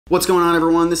What's going on,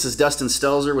 everyone? This is Dustin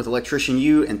Stelzer with Electrician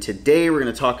U, and today we're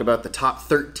going to talk about the top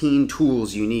 13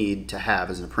 tools you need to have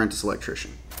as an apprentice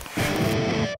electrician.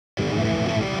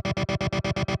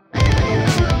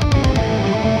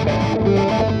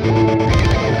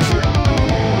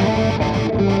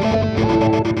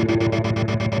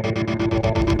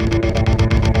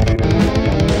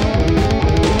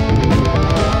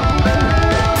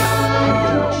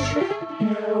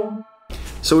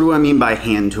 So what do I mean by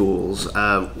hand tools?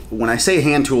 When I say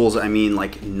hand tools, I mean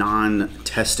like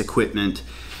non-test equipment,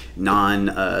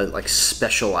 like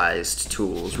specialized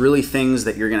tools. Really things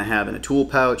that you're gonna have in a tool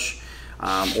pouch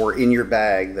or in your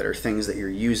bag that are things that you're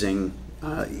using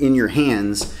in your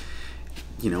hands,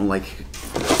 you know, like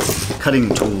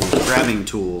cutting tools, grabbing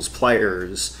tools,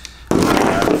 pliers,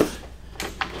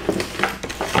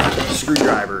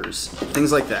 screwdrivers,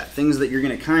 things like that. Things that you're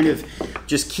gonna kind of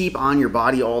just keep on your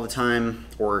body all the time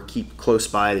or keep close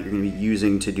by that you're gonna be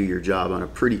using to do your job on a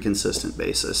pretty consistent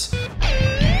basis.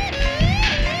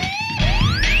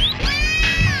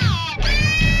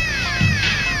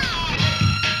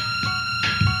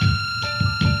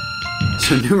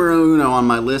 So numero uno on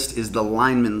my list is the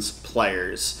lineman's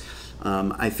pliers.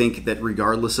 I think that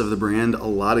regardless of the brand, a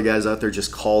lot of guys out there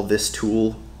just call this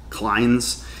tool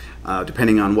Kleins,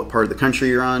 depending on what part of the country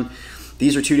you're on.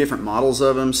 These are two different models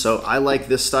of them, so I like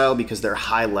this style because they're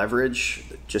high leverage.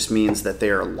 It just means that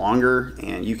they are longer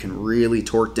and you can really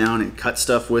torque down and cut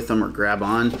stuff with them or grab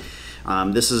on.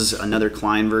 This is another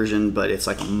Klein version, but it's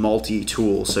like a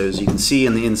multi-tool. So as you can see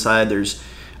on the inside, there's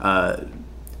a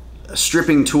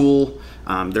stripping tool.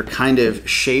 They're kind of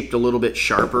shaped a little bit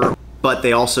sharper, but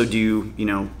they also do, you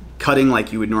know, cutting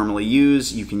like you would normally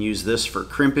use. You can use this for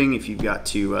crimping if you've got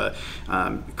to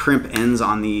crimp ends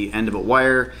on the end of a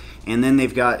wire. And then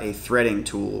they've got a threading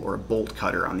tool or a bolt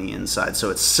cutter on the inside.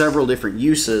 So it's several different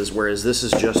uses, whereas this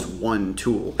is just one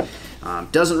tool.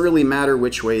 Doesn't really matter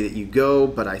which way that you go,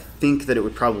 but I think that it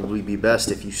would probably be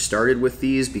best if you started with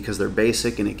these because they're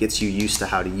basic and it gets you used to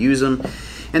how to use them.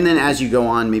 And then as you go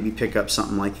on, maybe pick up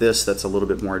something like this that's a little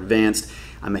bit more advanced.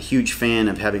 I'm a huge fan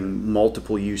of having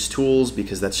multiple use tools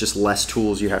because that's just less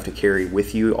tools you have to carry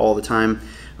with you all the time.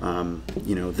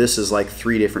 You know, this is like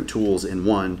 3 different tools in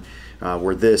one.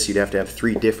 Where this, you'd have to have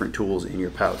 3 different tools in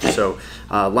your pouch. So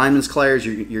lineman's pliers,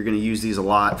 you're going to use these a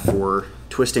lot for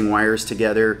twisting wires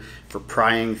together, for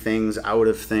prying things out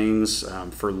of things,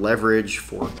 for leverage,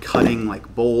 for cutting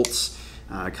like bolts,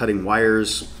 cutting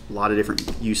wires, a lot of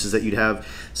different uses that you'd have.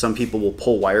 Some people will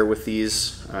pull wire with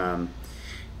these.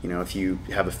 You know, if you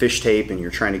have a fish tape and you're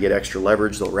trying to get extra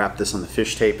leverage, they'll wrap this on the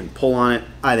fish tape and pull on it.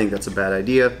 I think that's a bad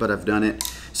idea, but I've done it.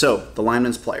 So the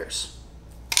lineman's pliers.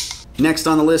 Next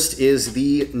on the list is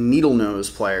the needle nose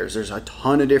pliers. There's a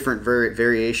ton of different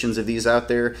variations of these out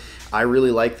there. I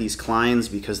really like these Kleins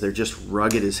because they're just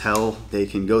rugged as hell. They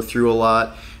can go through a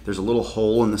lot. There's a little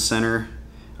hole in the center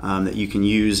that you can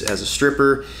use as a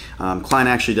stripper. Klein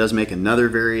actually does make another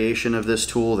variation of this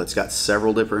tool that's got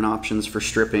several different options for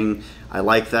stripping. I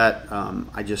like that.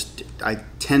 I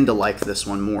tend to like this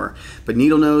one more. But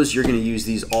needle nose, you're gonna use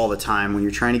these all the time when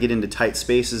you're trying to get into tight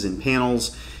spaces in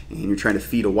panels and you're trying to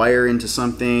feed a wire into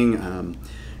something.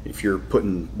 If you're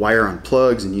putting wire on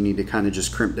plugs and you need to kind of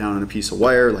just crimp down on a piece of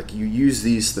wire, like you use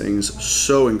these things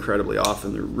so incredibly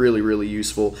often. They're really, really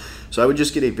useful. So I would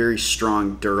just get a very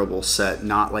strong, durable set,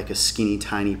 not like a skinny,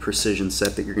 tiny precision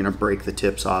set that you're gonna break the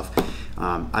tips off.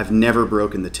 I've never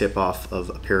broken the tip off of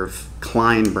a pair of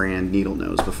Klein brand needle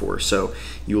nose before, so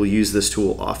you will use this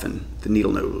tool often, the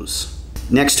needle nose.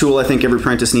 Next tool I think every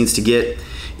apprentice needs to get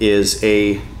is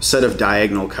a set of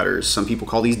diagonal cutters. Some people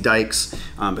call these dikes,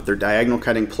 but they're diagonal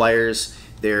cutting pliers.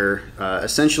 They're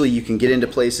essentially, you can get into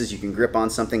places, you can grip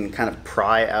on something and kind of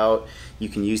pry out. You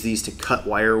can use these to cut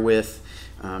wire with.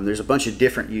 There's a bunch of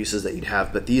different uses that you'd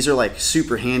have, but these are like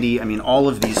super handy. I mean, all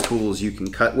of these tools you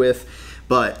can cut with,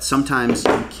 but sometimes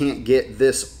you can't get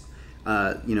this,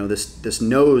 you know, this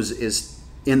nose is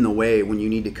in the way when you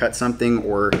need to cut something,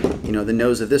 or you know, the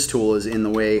nose of this tool is in the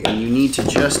way and you need to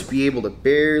just be able to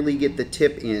barely get the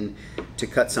tip in to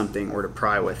cut something or to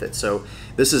pry with it. So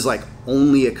this is like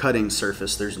only a cutting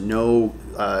surface. There's no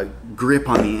grip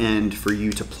on the end for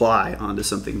you to ply onto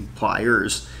something,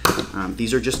 pliers.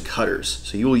 These are just cutters,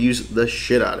 so you will use the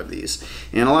shit out of these.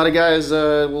 And a lot of guys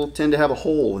will tend to have a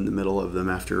hole in the middle of them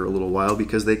after a little while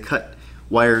because they cut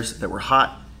wires that were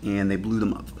hot and they blew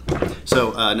them up.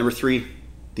 So number 3,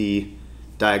 the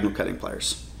diagonal cutting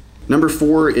pliers. Number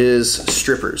 4 is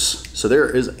strippers. So there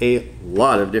is a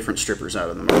lot of different strippers out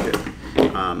in the market.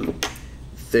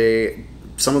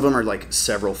 Some of them are like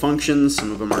several functions,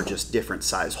 some of them are just different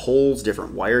size holes,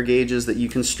 different wire gauges that you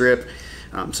can strip.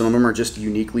 Some of them are just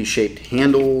uniquely shaped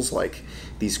handles, like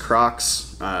these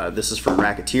Crocs. This is from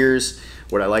Racketeers.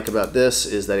 What I like about this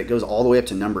is that it goes all the way up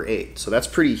to number 8. So that's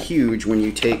pretty huge when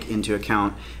you take into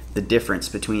account the difference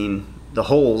between the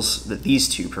holes that these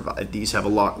two provide. These have a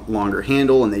lot longer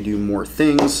handle and they do more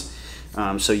things.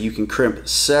 So you can crimp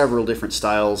several different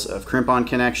styles of crimp-on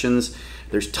connections.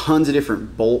 There's tons of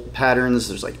different bolt patterns.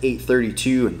 There's like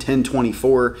 832 and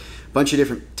 1024, a bunch of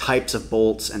different types of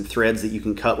bolts and threads that you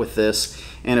can cut with this.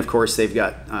 And of course, they've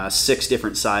got 6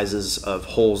 different sizes of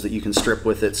holes that you can strip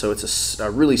with it. So it's a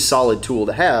really solid tool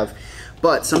to have.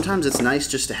 But sometimes it's nice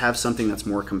just to have something that's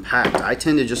more compact. I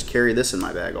tend to just carry this in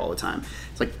my bag all the time.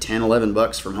 It's like 10, 11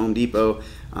 bucks from Home Depot.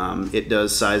 It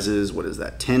does sizes, what is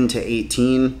that, 10 to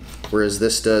 18, whereas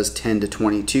this does 10 to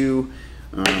 22.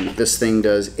 This thing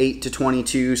does 8 to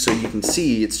 22, so you can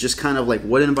see it's just kind of like,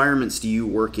 what environments do you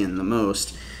work in the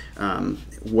most?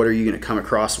 What are you going to come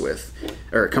across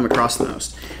the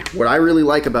most? What I really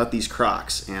like about these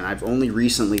Crocs, and I've only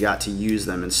recently got to use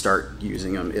them and start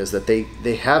using them, is that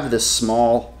they have this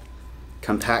small,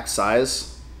 compact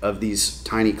size of these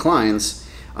tiny Kleins,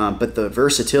 but the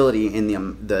versatility in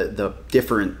the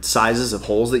different sizes of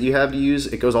holes that you have to use,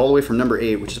 it goes all the way from number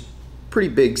 8, which is a pretty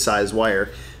big size wire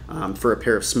for a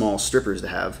pair of small strippers to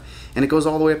have, and it goes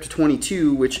all the way up to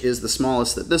 22, which is the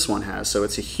smallest that this one has. So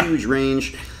it's a huge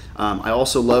range. I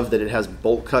also love that it has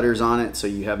bolt cutters on it. So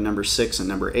you have number 6 and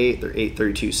number 8. They're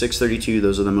 832, 632.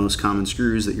 Those are the most common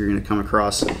screws that you're going to come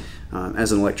across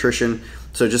as an electrician.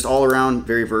 So just all around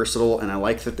very versatile, and I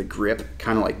like that the grip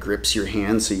kind of like grips your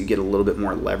hand, so you get a little bit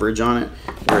more leverage on it.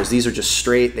 Whereas these are just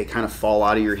straight, they kind of fall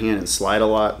out of your hand and slide a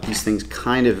lot. These things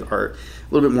kind of are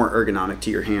a little bit more ergonomic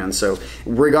to your hand. So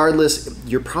regardless,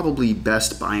 you're probably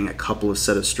best buying a couple of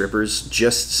set of strippers,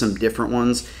 just some different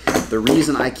ones. The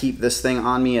reason I keep this thing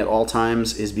on me at all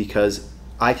times is because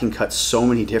I can cut so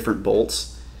many different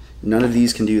bolts. None of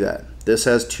these can do that. This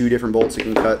has 2 different bolts it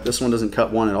can cut. This one doesn't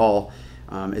cut one at all.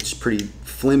 It's pretty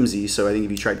flimsy, so I think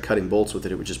if you tried cutting bolts with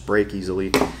it, it would just break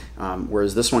easily.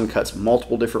 Whereas this one cuts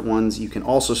multiple different ones. You can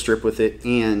also strip with it,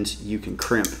 and you can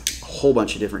crimp a whole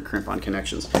bunch of different crimp-on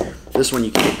connections. This one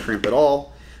you can't crimp at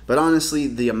all, but honestly,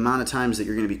 the amount of times that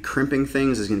you're going to be crimping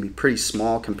things is going to be pretty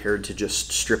small compared to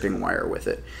just stripping wire with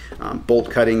it. Bolt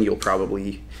cutting,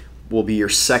 will be your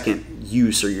second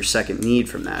use or your second need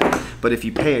from that. But if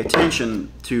you pay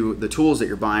attention to the tools that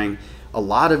you're buying, a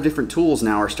lot of different tools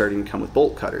now are starting to come with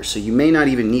bolt cutters. So you may not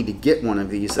even need to get one of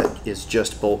these that is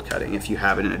just bolt cutting if you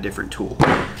have it in a different tool.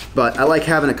 But I like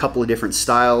having a couple of different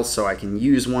styles so I can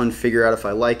use one, figure out if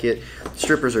I like it.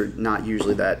 Strippers are not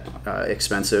usually that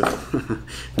expensive,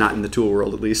 not in the tool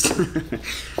world at least.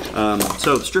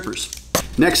 So strippers.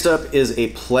 Next up is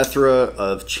a plethora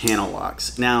of channel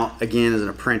locks. Now, again, as an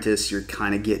apprentice, you're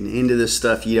kind of getting into this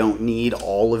stuff. You don't need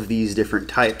all of these different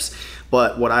types.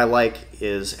 But what I like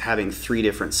is having 3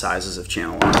 different sizes of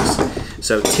channel locks.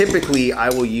 So typically I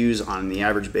will use on the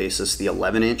average basis the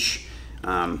 11-inch.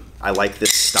 I like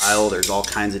this style. There's all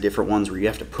kinds of different ones where you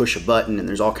have to push a button and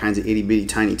there's all kinds of itty bitty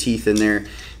tiny teeth in there.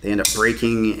 They end up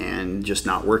breaking and just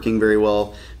not working very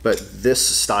well. But this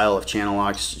style of channel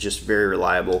locks is just very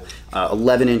reliable.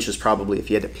 11 inch is probably, if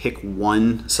you had to pick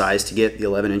one size to get, the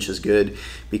 11 inch is good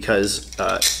because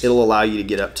it'll allow you to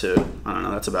get up to, I don't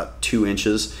know, that's about 2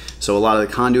 inches. So a lot of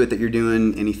the conduit that you're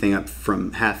doing, anything up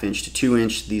from 1/2 inch to 2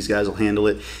 inch, these guys will handle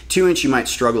it. 2 inch, you might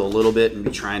struggle a little bit and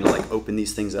be trying to like open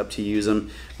these things up to use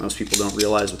them. Most people don't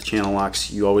realize with channel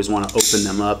locks, you always want to open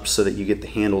them up so that you get the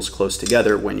handles close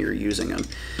together when you're using them.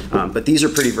 But these are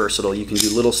pretty versatile. You can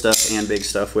do little stuff and big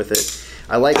stuff with it.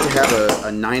 I like to have a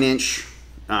 9-inch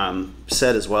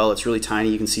set as well. It's really tiny.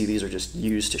 You can see these are just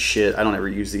used to shit. I don't ever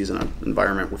use these in an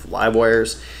environment with live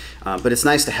wires. But it's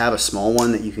nice to have a small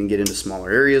one that you can get into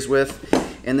smaller areas with.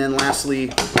 And then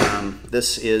lastly,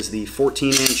 this is the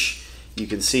 14-inch. You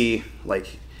can see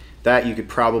like that you could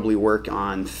probably work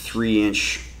on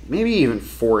 3-inch, maybe even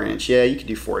 4-inch. Yeah, you could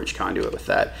do 4-inch conduit with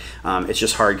that. It's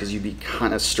just hard because you'd be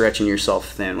kind of stretching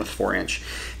yourself thin with 4-inch.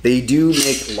 They do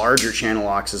make larger channel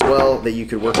locks as well that you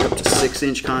could work up to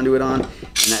 6-inch conduit on,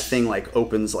 and that thing like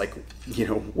opens like, you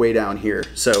know, way down here.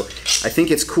 So I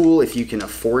think it's cool if you can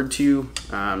afford to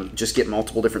just get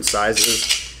multiple different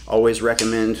sizes. Always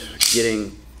recommend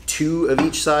getting 2 of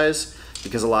each size,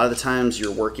 because a lot of the times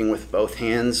you're working with both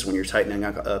hands when you're tightening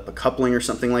up a coupling or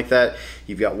something like that.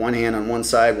 You've got one hand on one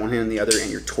side, one hand on the other, and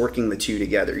you're torquing the 2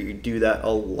 together. You do that a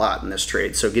lot in this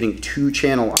trade. So getting 2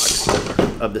 channel locks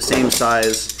of the same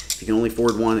size, if you can only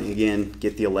afford one, again,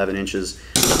 get the 11 inches.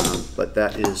 But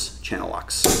that is channel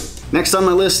locks. Next on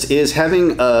my list is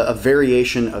having a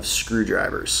variation of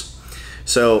screwdrivers.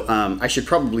 So I should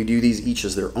probably do these each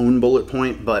as their own bullet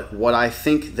point, but what I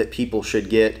think that people should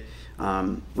get,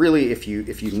 really if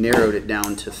you narrowed it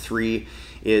down to 3,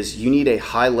 is you need a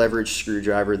high leverage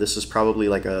screwdriver. This is probably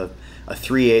like a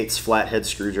 3/8 flathead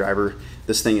screwdriver.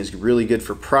 This thing is really good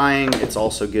for prying. It's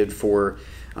also good for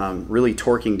really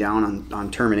torquing down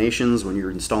on terminations when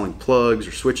you're installing plugs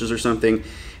or switches or something.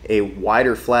 A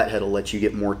wider flathead will let you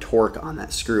get more torque on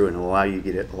that screw and it'll allow you to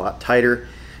get it a lot tighter.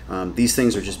 These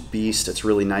things are just beast. It's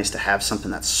really nice to have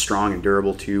something that's strong and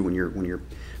durable too when you're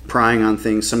prying on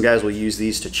things. Some guys will use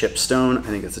these to chip stone. I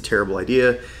think that's a terrible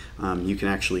idea. You can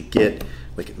actually get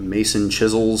like mason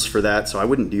chisels for that, so I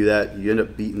wouldn't do that. You end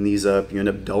up beating these up, you end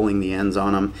up dulling the ends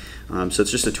on them. So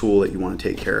it's just a tool that you want to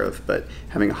take care of. But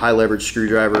having a high leverage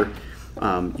screwdriver,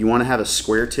 you want to have a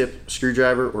square tip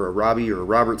screwdriver or a Robbie or a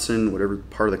Robertson, whatever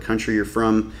part of the country you're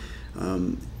from.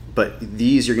 But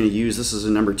these you're going to use, this is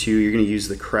a number 2, you're going to use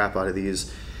the crap out of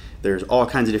these. There's all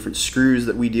kinds of different screws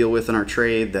that we deal with in our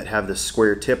trade that have this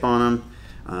square tip on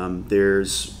them.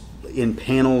 There's in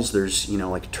panels, there's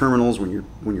like terminals when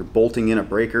you're bolting in a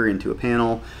breaker into a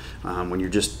panel, when you're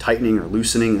just tightening or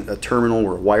loosening a terminal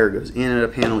where a wire goes in at a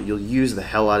panel, you'll use the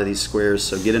hell out of these squares.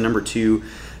 So get a number 2.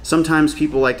 Sometimes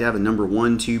people like to have a number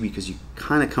 1 too, because you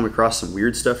kind of come across some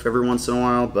weird stuff every once in a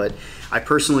while, but I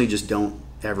personally just don't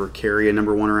ever carry a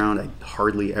number 1 around. I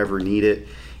hardly ever need it,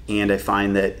 and I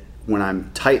find that when I'm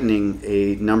tightening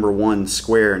a number 1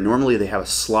 square, normally they have a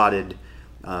slotted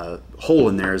hole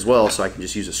in there as well, so I can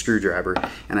just use a screwdriver,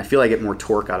 and I feel I get more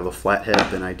torque out of a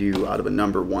flathead than I do out of a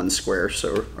number 1 square,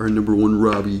 so, or number 1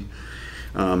 Robbie.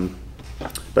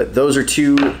 But those are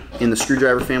 2 in the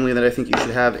screwdriver family that I think you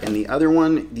should have. And the other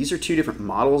one, these are 2 different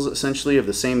models essentially of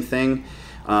the same thing,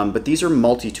 but these are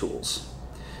multi-tools.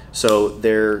 So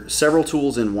they're several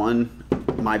tools in one.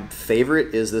 My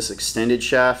favorite is this extended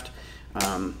shaft,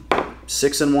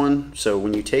 6-in-1. So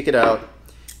when you take it out,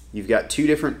 you've got 2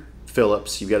 different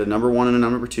Phillips. You've got a number 1 and a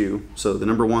number 2. So the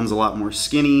number 1's a lot more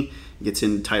skinny, gets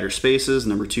in tighter spaces.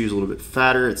 Number 2 is a little bit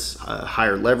fatter, it's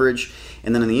higher leverage.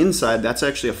 And then on the inside, that's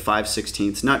actually a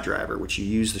 5/16 nut driver, which you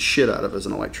use the shit out of as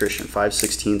an electrician,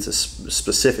 5/16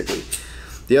 specifically.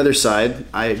 The other side,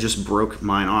 I just broke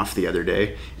mine off the other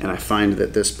day, and I find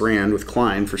that this brand with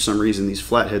Klein, for some reason, these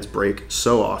flatheads break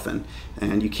so often,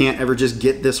 and you can't ever just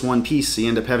get this one piece, so you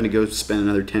end up having to go spend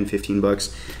another 10-15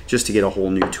 bucks just to get a whole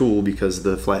new tool because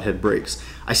the flathead breaks.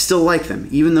 I still like them.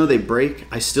 Even though they break,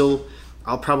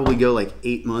 I'll probably go like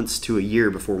 8 months to a year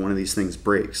before one of these things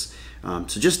breaks.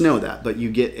 So just know that. But you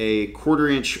get a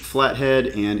 1/4-inch flathead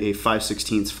and a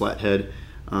 5/16 flathead.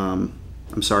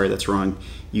 I'm sorry, that's wrong.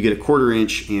 You get a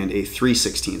 1/4-inch and a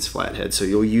 3/16 flathead. So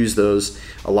you'll use those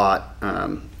a lot.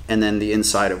 And then the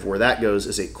inside of where that goes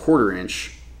is a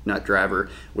 1/4-inch nut driver,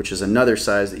 which is another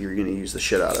size that you're going to use the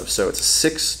shit out of. So it's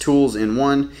 6 tools in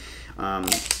one.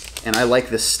 And I like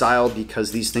this style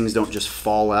because these things don't just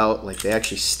fall out, like they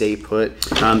actually stay put.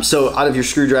 So out of your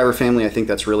screwdriver family, I think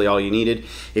that's really all you needed.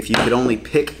 If you could only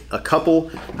pick a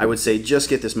couple, I would say just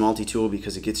get this multi-tool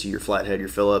because it gets you your flathead, your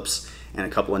Phillips, and a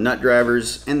couple of nut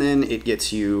drivers, and then it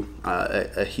gets you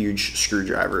a huge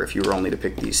screwdriver if you were only to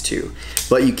pick these 2.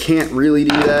 But you can't really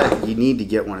do that. You need to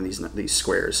get one of these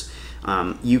squares.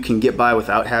 You can get by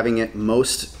without having it.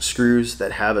 Most screws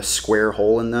that have a square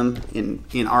hole in them,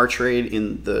 in our trade,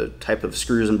 in the type of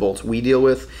screws and bolts we deal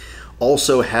with,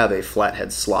 also have a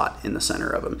flathead slot in the center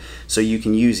of them. So you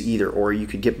can use either, or you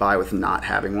could get by with not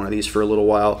having one of these for a little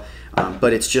while.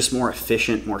 But it's just more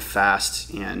efficient, more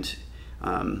fast, and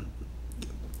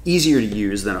easier to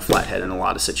use than a flathead in a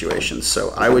lot of situations.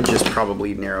 So I would just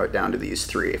probably narrow it down to these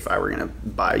 3 if I were going to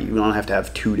buy. You don't have to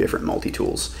have 2 different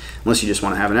multi-tools unless you just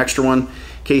want to have an extra one in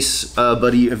case a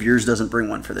buddy of yours doesn't bring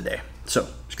one for the day. So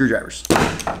screwdrivers.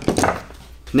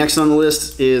 Next on the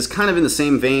list is kind of in the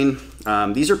same vein.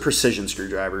 These are precision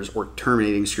screwdrivers or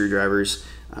terminating screwdrivers,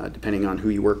 depending on who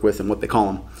you work with and what they call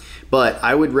them. But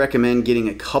I would recommend getting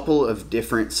a couple of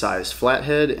different size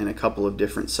flathead and a couple of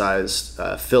different size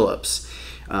Phillips.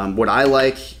 What I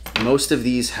like, most of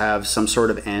these have some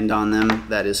sort of end on them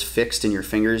that is fixed in your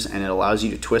fingers, and it allows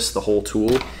you to twist the whole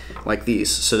tool like these.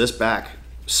 So this back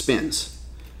spins,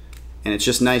 and it's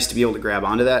just nice to be able to grab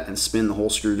onto that and spin the whole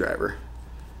screwdriver.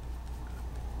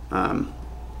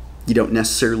 You don't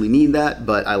necessarily need that,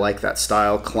 but I like that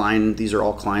style. Klein, these are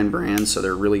all Klein brands, so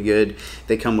they're really good.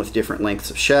 They come with different lengths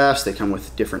of shafts, they come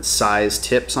with different size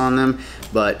tips on them,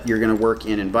 but you're gonna work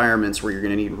in environments where you're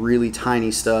gonna need really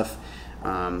tiny stuff.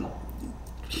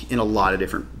 In a lot of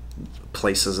different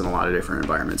places, in a lot of different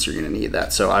environments, you're going to need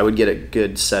that. So I would get a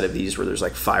good set of these where there's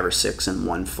like 5 or 6 in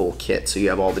one full kit, so you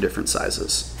have all the different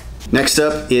sizes. Next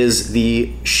up is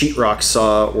the sheetrock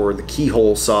saw, or the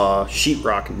keyhole saw,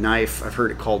 sheetrock knife. I've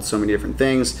heard it called so many different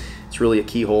things. It's really a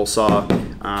keyhole saw.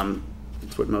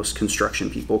 That's what most construction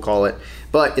people call it,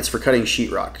 but it's for cutting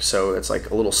sheetrock. So it's like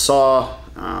a little saw,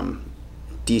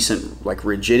 decent like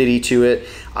rigidity to it.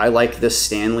 I like this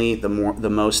Stanley the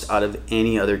most out of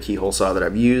any other keyhole saw that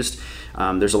I've used.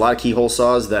 There's a lot of keyhole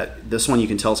saws that this one you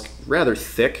can tell is rather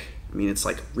thick. I mean, it's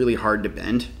like really hard to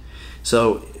bend.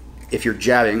 So if you're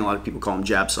jabbing, a lot of people call them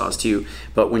jab saws too,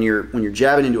 but when you're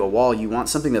jabbing into a wall, you want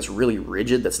something that's really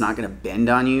rigid, that's not going to bend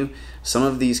on you. Some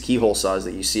of these keyhole saws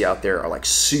that you see out there are like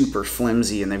super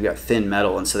flimsy and they've got thin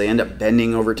metal, and so they end up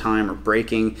bending over time or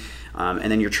breaking.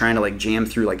 And then you're trying to like jam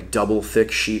through like double thick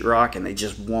sheetrock and they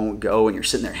just won't go, and you're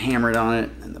sitting there hammering on it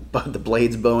and the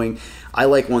blade's bowing. I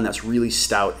like one that's really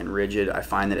stout and rigid. I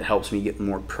find that it helps me get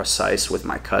more precise with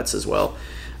my cuts as well.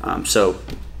 So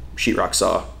sheetrock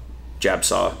saw, jab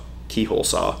saw, keyhole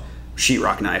saw,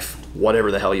 sheetrock knife,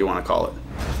 whatever the hell you want to call it.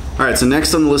 All right, so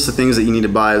next on the list of things that you need to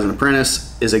buy as an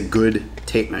apprentice is a good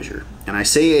tape measure. And I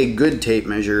say a good tape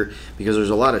measure because there's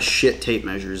a lot of shit tape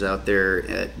measures out there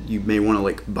that you may want to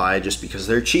like buy just because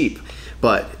they're cheap.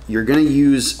 But you're going to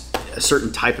use a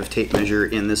certain type of tape measure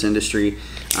in this industry,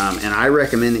 and I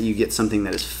recommend that you get something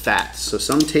that is fat. So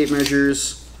some tape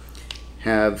measures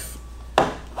have,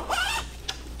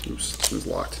 oops, this one's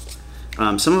locked.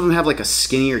 Some of them have like a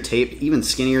skinnier tape, even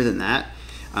skinnier than that.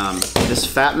 This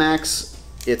FatMax,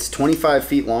 it's 25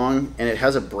 feet long and it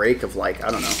has a break of like, I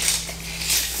don't know,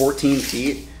 14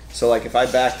 feet. So like if I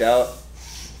backed out,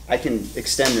 I can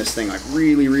extend this thing like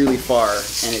really, really far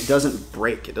and it doesn't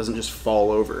break. It doesn't just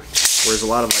fall over. Whereas a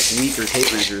lot of like weaker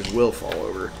tape measures will fall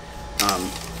over.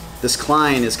 This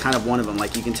Klein is kind of one of them.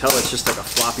 Like you can tell it's just like a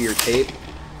floppier tape.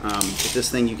 But this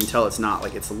thing, you can tell it's not.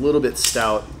 Like it's a little bit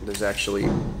stout. There's actually,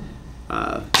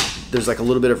 there's like a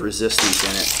little bit of resistance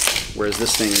in it. Whereas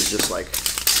this thing is just like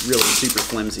really super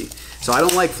flimsy. So I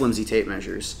don't like flimsy tape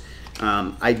measures.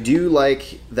 I do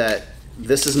like that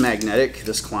this is magnetic,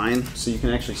 this Klein, so you can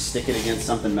actually stick it against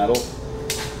something metal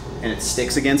and it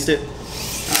sticks against it.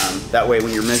 That way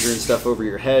when you're measuring stuff over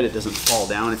your head, it doesn't fall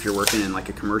down if you're working in like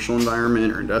a commercial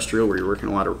environment or industrial where you're working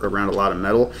around a lot of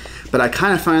metal. But I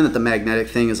kind of find that the magnetic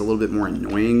thing is a little bit more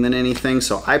annoying than anything,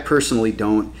 so I personally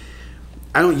don't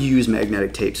use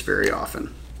magnetic tapes very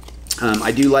often.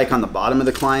 I do like on the bottom of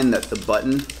the Klein that the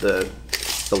button, the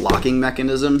locking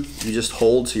mechanism, you just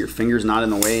hold so your finger's not in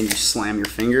the way and you slam your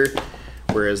finger.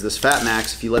 Whereas this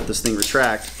FatMax, if you let this thing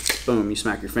retract, boom, you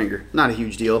smack your finger. Not a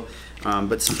huge deal,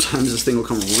 but sometimes this thing will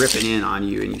come ripping in on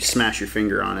you and you smash your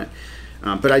finger on it.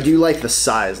 But I do like the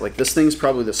size. Like this thing's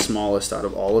probably the smallest out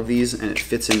of all of these and it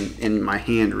fits in my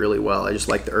hand really well. I just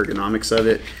like the ergonomics of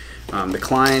it. The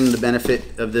Klein, the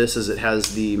benefit of this is it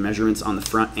has the measurements on the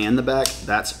front and the back.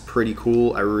 That's pretty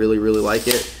cool. I really, really like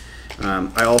it.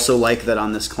 I also like that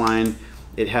on this Klein,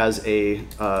 it has a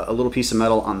little piece of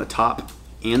metal on the top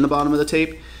and the bottom of the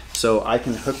tape. So I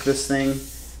can hook this thing,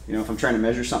 you know, if I'm trying to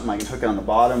measure something, I can hook it on the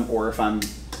bottom, or if I'm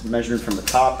measuring from the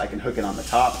top, I can hook it on the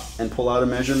top and pull out a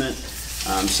measurement.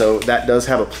 So that does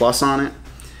have a plus on it.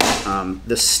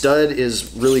 The stud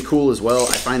is really cool as well.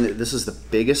 I find that this is the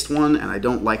biggest one and I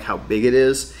don't like how big it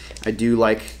is. I do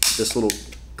like this little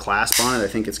clasp on it. I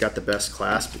think it's got the best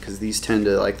clasp because these tend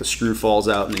to, like, the screw falls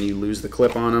out and then you lose the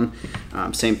clip on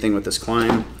them. Same thing with this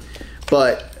Klein.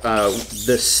 But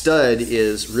the stud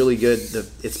is really good.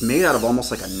 It's made out of almost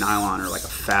like a nylon or like a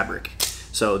fabric.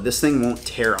 So this thing won't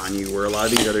tear on you, where a lot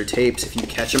of these other tapes, if you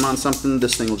catch them on something,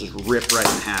 this thing will just rip right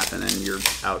in half and then you're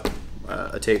out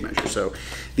a tape measure. So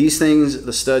these things,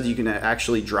 the studs, you can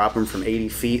actually drop them from 80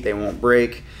 feet. They won't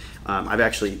break. I've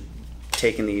actually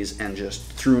taken these and just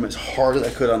threw them as hard as I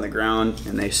could on the ground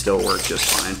and they still work just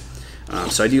fine.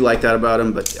 So I do like that about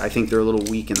them, but I think they're a little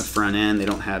weak in the front end. They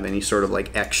don't have any sort of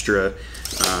like extra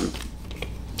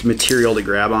material to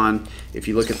grab on. If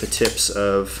you look at the tips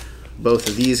of both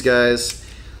of these guys,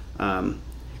 the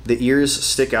ears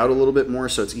stick out a little bit more,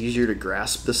 so it's easier to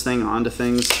grasp this thing onto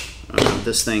things.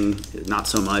 This thing, not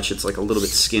so much. It's like a little bit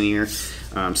skinnier.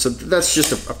 So that's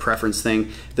just a preference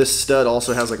thing. This stud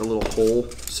also has like a little hole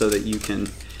so that you can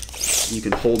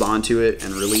hold onto it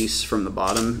and release from the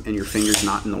bottom and your finger's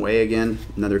not in the way again.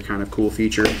 Another kind of cool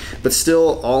feature. But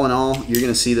still, all in all, you're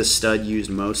gonna see this stud used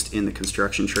most in the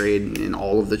construction trade, in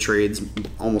all of the trades,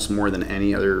 almost more than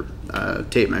any other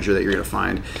tape measure that you're gonna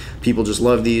find. People just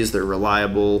love these. They're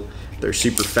reliable, they're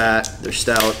super fat, they're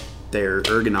stout, they're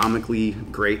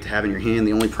ergonomically great to have in your hand.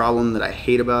 The only problem that I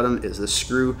hate about them is the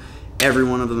screw. Every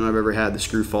one of them I've ever had, the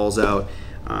screw falls out.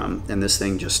 and this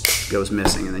thing just goes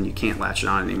missing, and then you can't latch it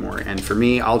on anymore. And for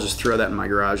me, I'll just throw that in my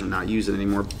garage and not use it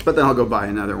anymore, but then I'll go buy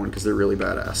another one because they're really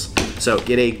badass. So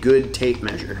get a good tape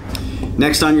measure.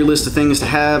 Next on your list of things to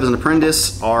have as an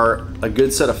apprentice are a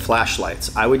good set of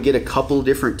flashlights. I would get a couple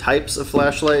different types of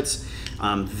flashlights.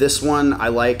 This one I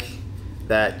like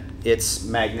that it's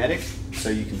magnetic, so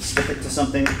you can stick it to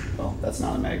something. Well, that's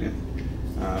not a magnet.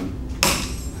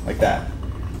 Like that.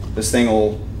 This thing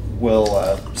will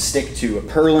stick to a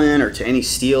purlin or to any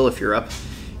steel. If you're up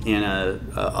in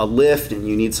a lift and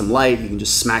you need some light, you can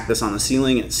just smack this on the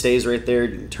ceiling and it stays right there.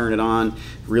 You can turn it on,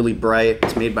 really bright.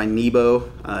 It's made by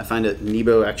Nebo. I find that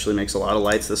Nebo actually makes a lot of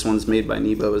lights. This one's made by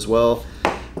Nebo as well.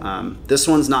 This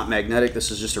one's not magnetic.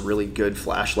 This is just a really good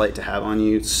flashlight to have on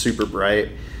you. It's super bright.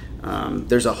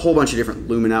 There's a whole bunch of different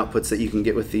lumen outputs that you can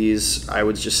get with these. I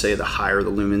would just say the higher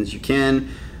the lumens you can,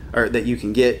 or that you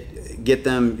can get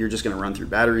them, you're just going to run through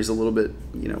batteries a little bit,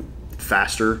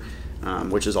 faster,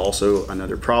 which is also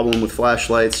another problem with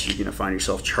flashlights. You're going to find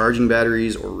yourself charging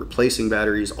batteries or replacing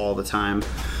batteries all the time.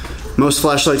 Most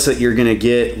flashlights that you're going to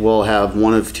get will have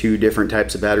one of two different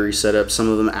types of battery setups. Some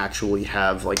of them actually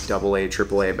have like AA,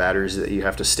 AAA batteries that you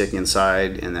have to stick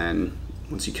inside, and then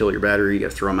once you kill your battery, you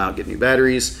got to throw them out, get new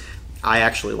batteries. I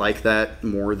actually like that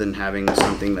more than having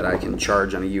something that I can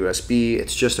charge on a USB.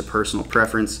 It's just a personal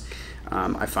preference.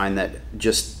 I find that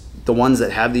just the ones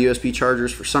that have the USB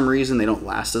chargers, for some reason, they don't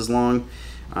last as long.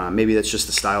 Maybe that's just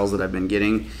the styles that I've been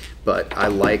getting, but I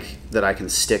like that I can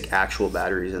stick actual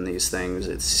batteries in these things.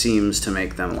 It seems to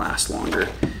make them last longer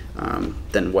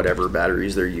than whatever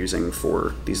batteries they're using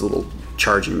for these little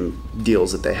charging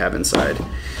deals that they have inside.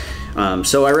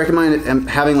 So I recommend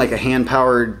having like a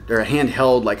hand-powered or a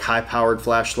handheld, like high-powered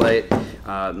flashlight.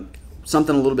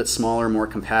 Something a little bit smaller, more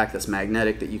compact, that's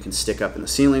magnetic, that you can stick up in the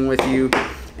ceiling with you.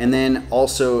 And then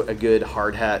also a good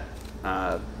hard hat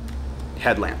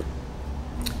headlamp.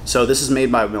 So this is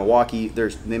made by Milwaukee.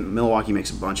 Milwaukee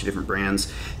makes a bunch of different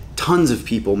brands. Tons of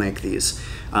people make these.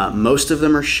 Most of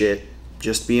them are shit,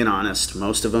 just being honest.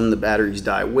 Most of them, the batteries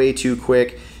die way too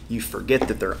quick. You forget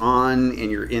that they're on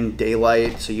and you're in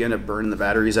daylight, so you end up burning the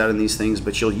batteries out in these things,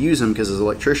 but you'll use them because as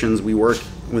electricians, we work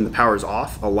when the power's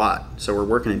off a lot. So we're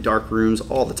working in dark rooms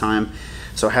all the time.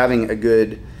 So having a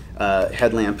good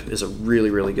headlamp is a really,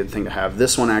 really good thing to have.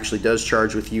 This one actually does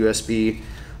charge with USB,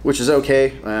 which is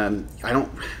okay. I don't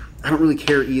really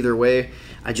care either way.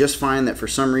 I just find that for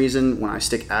some reason, when I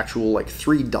stick actual like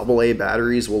 3 AA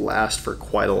batteries will last for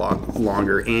quite a lot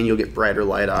longer, and you'll get brighter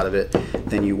light out of it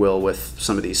than you will with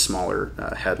some of these smaller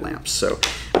headlamps. So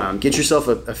get yourself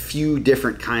a few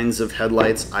different kinds of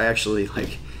headlights. I actually I'm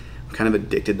kind of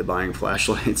addicted to buying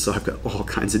flashlights, so I've got all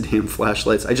kinds of damn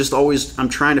flashlights. I'm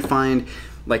trying to find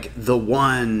like the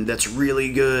one that's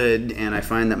really good, and I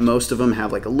find that most of them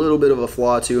have like a little bit of a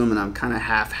flaw to them, and I'm kind of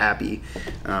half happy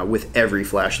with every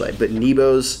flashlight. But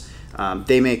Nebo's,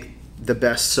 they make the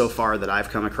best so far that I've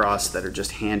come across that are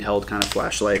just handheld kind of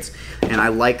flashlights, and I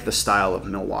like the style of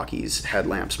Milwaukee's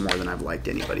headlamps more than I've liked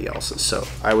anybody else's, so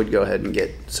I would go ahead and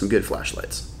get some good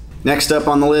flashlights. Next up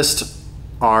on the list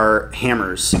are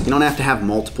hammers. You don't have to have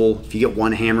multiple. If you get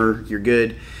one hammer, you're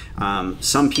good.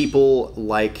 Some people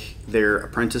like their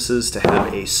apprentices to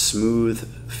have a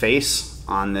smooth face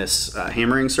on this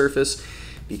hammering surface,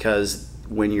 because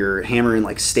when you're hammering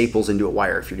like staples into a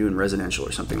wire, if you're doing residential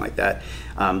or something like that,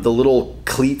 the little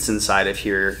cleats inside of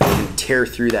here can tear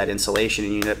through that insulation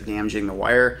and you end up damaging the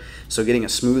wire. So getting a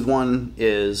smooth one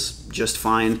is just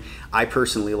fine. I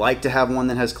personally like to have one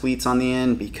that has cleats on the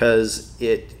end because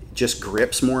it just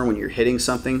grips more when you're hitting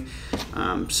something.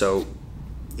 So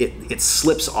it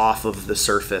slips off of the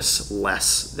surface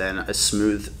less than a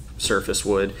smooth surface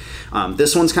would.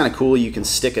 This one's kind of cool. You can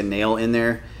stick a nail in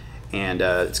there, and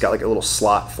it's got like a little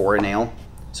slot for a nail.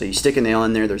 So you stick a nail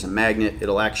in there, there's a magnet,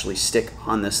 it'll actually stick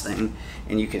on this thing,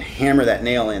 and you can hammer that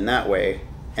nail in that way,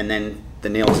 and then the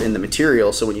nail's in the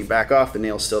material, so when you back off, the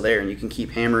nail's still there, and you can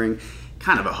keep hammering.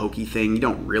 Kind of a hokey thing, you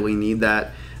don't really need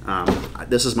that.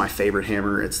 This is my favorite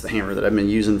hammer. It's the hammer that I've been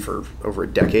using for over a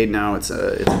decade now. It's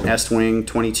an Estwing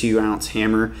 22-ounce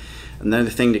hammer. Another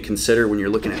thing to consider when you're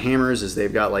looking at hammers is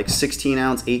they've got like 16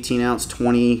 ounce, 18 ounce,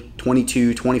 20,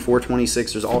 22, 24,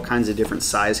 26. There's all kinds of different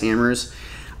size hammers.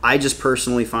 I just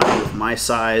personally find with my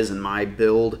size and my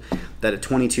build that a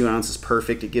 22 ounce is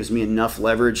perfect. It gives me enough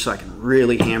leverage so I can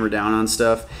really hammer down on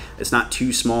stuff. It's not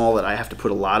too small that I have to put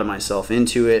a lot of myself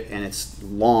into it, and it's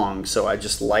long, so I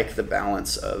just like the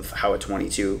balance of how a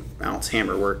 22 ounce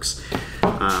hammer works.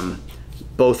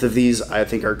 Both of these I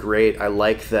think are great. I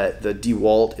like that the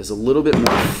DeWalt is a little bit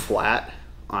more flat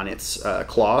on its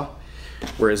claw,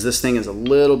 whereas this thing is a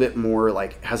little bit more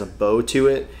like has a bow to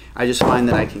it. I just find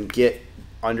that I can get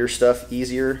under stuff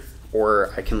easier,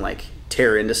 or I can like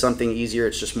tear into something easier.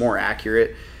 It's just more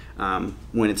accurate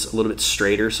when it's a little bit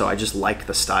straighter. So I just like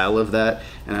the style of that,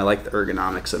 and I like the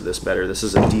ergonomics of this better. This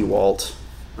is a DeWalt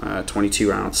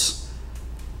 22 ounce.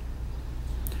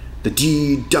 The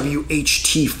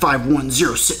DWHT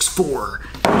 51064.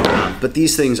 But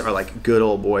these things are like good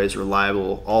old boys,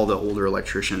 reliable. All the older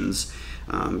electricians,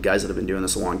 guys that have been doing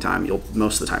this a long time,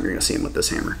 most of the time you're gonna see them with this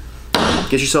hammer.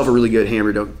 Get yourself a really good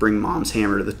hammer. Don't bring mom's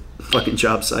hammer to the fucking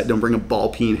job site. Don't bring a ball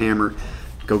peen hammer.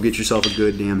 Go get yourself a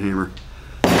good damn hammer.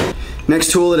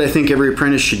 Next tool that I think every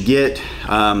apprentice should get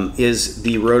is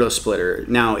the roto splitter.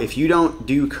 Now, if you don't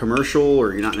do commercial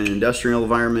or you're not in an industrial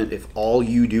environment, if all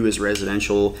you do is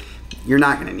residential, you're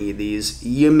not going to need these.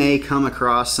 You may come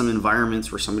across some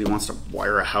environments where somebody wants to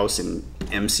wire a house in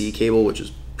MC cable, which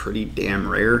is pretty damn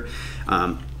rare.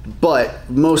 But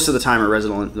most of the time, a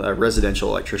residential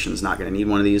electrician is not going to need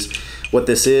one of these. What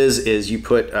this is you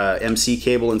put MC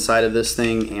cable inside of this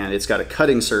thing, and it's got a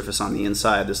cutting surface on the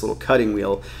inside, this little cutting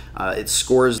wheel. It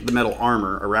scores the metal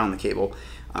armor around the cable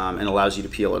and allows you to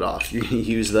peel it off. You can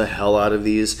use the hell out of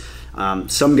these.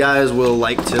 Some guys will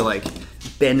like to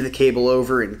bend the cable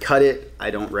over and cut it. I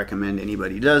don't recommend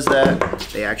anybody does that.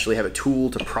 They actually have a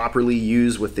tool to properly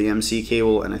use with the MC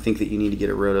cable, and I think that you need to get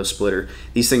a roto splitter.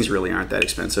 These things really aren't that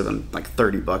expensive, and like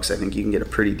 30 bucks I think you can get a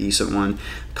pretty decent one.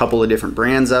 A couple of different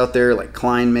brands out there, like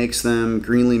Klein makes them,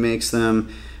 Greenlee makes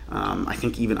them, I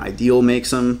think even Ideal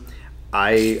makes them.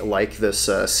 I like this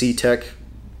C-Tech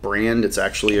brand. It's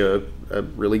actually a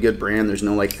really good brand. There's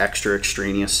no like extra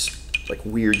extraneous like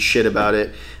weird shit about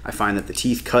it. I find that the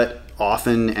teeth cut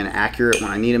often and accurate when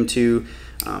I need them to.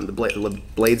 The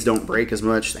blades don't break as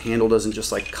much. The handle doesn't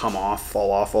just like come off,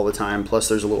 fall off all the time. Plus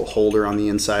there's a little holder on the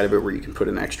inside of it where you can put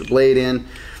an extra blade in.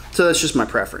 So that's just my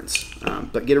preference,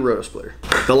 but get a roto splitter.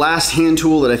 The last hand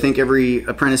tool that I think every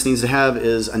apprentice needs to have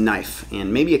is a knife,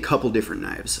 and maybe a couple different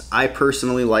knives. I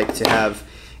personally like to have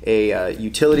a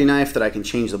utility knife that I can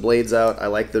change the blades out. I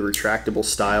like the retractable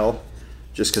style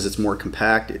just because it's more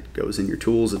compact. It goes in your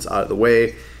tools, it's out of the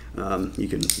way. You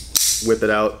can whip it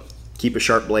out, keep a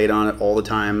sharp blade on it all the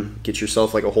time, get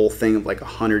yourself like a whole thing of like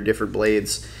 100 different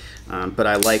blades. But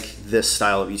I like this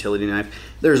style of utility knife.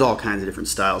 There's all kinds of different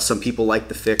styles. Some people like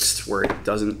the fixed where it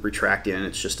doesn't retract in,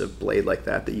 it's just a blade like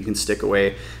that you can stick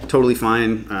away. Totally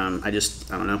fine. I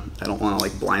don't know, I don't want to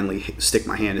like blindly stick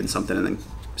my hand in something and then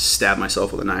stab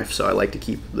myself with a knife, so I like to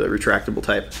keep the retractable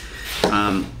type.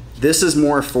 This is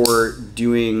more for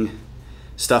doing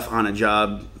stuff on a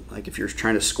job, like if you're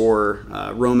trying to score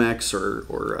Romex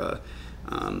or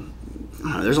I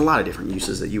don't know, there's a lot of different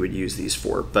uses that you would use these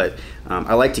for, but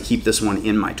I like to keep this one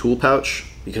in my tool pouch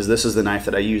because this is the knife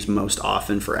that I use most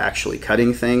often for actually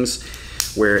cutting things,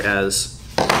 whereas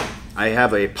I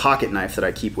have a pocket knife that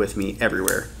I keep with me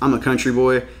everywhere. I'm a country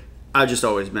boy. I've just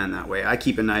always been that way. I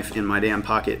keep a knife in my damn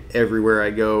pocket everywhere I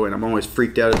go, and I'm always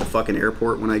freaked out at the fucking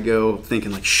airport when I go,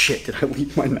 thinking like, shit, did I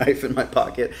leave my knife in my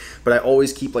pocket? But I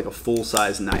always keep like a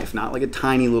full-size knife, not like a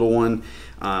tiny little one.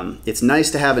 It's nice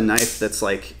to have a knife that's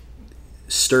like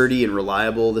sturdy and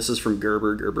reliable. This is from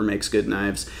Gerber. Gerber makes good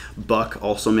knives. Buck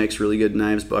also makes really good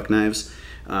knives, Buck knives.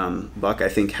 Buck, I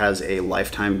think, has a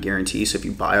lifetime guarantee, so if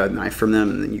you buy a knife from them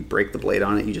and then you break the blade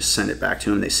on it, you just send it back to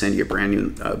them. They send you a brand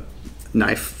new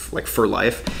knife like for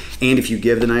life, and if you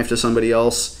give the knife to somebody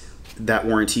else, that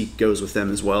warranty goes with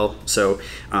them as well. So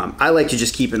I like to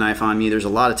just keep a knife on me. There's a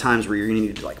lot of times where you're gonna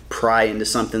need to like pry into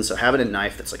something, so having a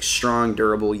knife that's like strong,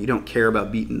 durable, you don't care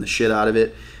about beating the shit out of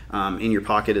it, in your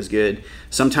pocket is good.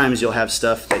 Sometimes you'll have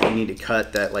stuff that you need to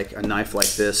cut that like a knife like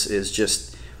this is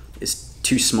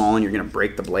too small and you're gonna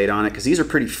break the blade on it, because these are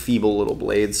pretty feeble little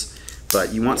blades.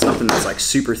 But you want something that's like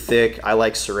super thick. I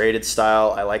like serrated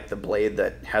style. I like the blade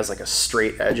that has like a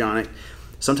straight edge on it.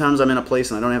 Sometimes I'm in a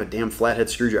place and I don't have a damn flathead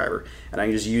screwdriver, and I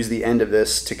can just use the end of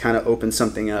this to kind of open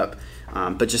something up.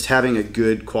 But just having a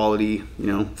good quality, you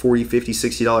know, $40, $50,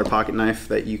 $60 pocket knife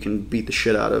that you can beat the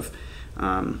shit out of,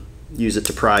 use it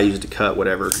to pry, use it to cut,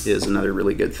 whatever, is another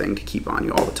really good thing to keep on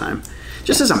you all the time.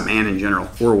 Just as a man in general,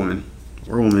 or woman.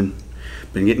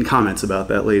 Been getting comments about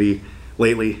that lady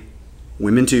lately.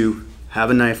 Women too. Have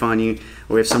a knife on you,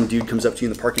 or if some dude comes up to you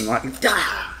in the parking lot,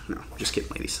 no, just kidding,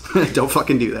 ladies. Don't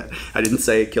fucking do that. I didn't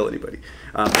say kill anybody.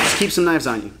 Just keep some knives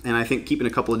on you, and I think keeping a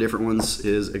couple of different ones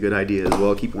is a good idea as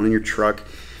well. Keep one in your truck,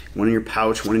 one in your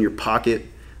pouch, one in your pocket.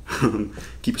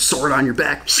 Keep a sword on your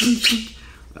back.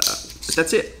 But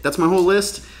that's it. That's my whole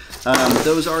list.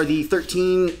 Those are the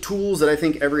 13 tools that I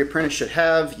think every apprentice should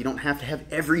have. You don't have to have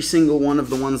every single one of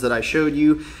the ones that I showed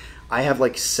you. I have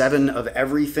like 7 of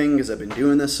everything because I've been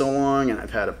doing this so long, and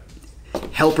I've had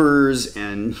helpers,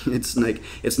 and it's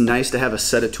nice to have a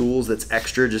set of tools that's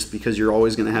extra, just because you're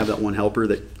always going to have that one helper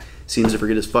that seems to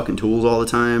forget his fucking tools all the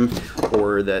time,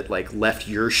 or that like left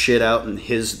your shit out in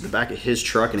the back of his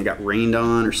truck and it got rained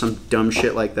on or some dumb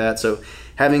shit like that. So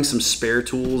having some spare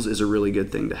tools is a really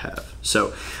good thing to have.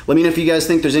 So let me know if you guys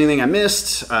think there's anything I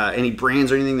missed, any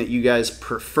brands or anything that you guys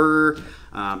prefer.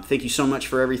 Thank you so much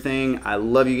for everything. I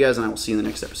love you guys, and I will see you in the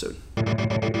next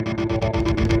episode.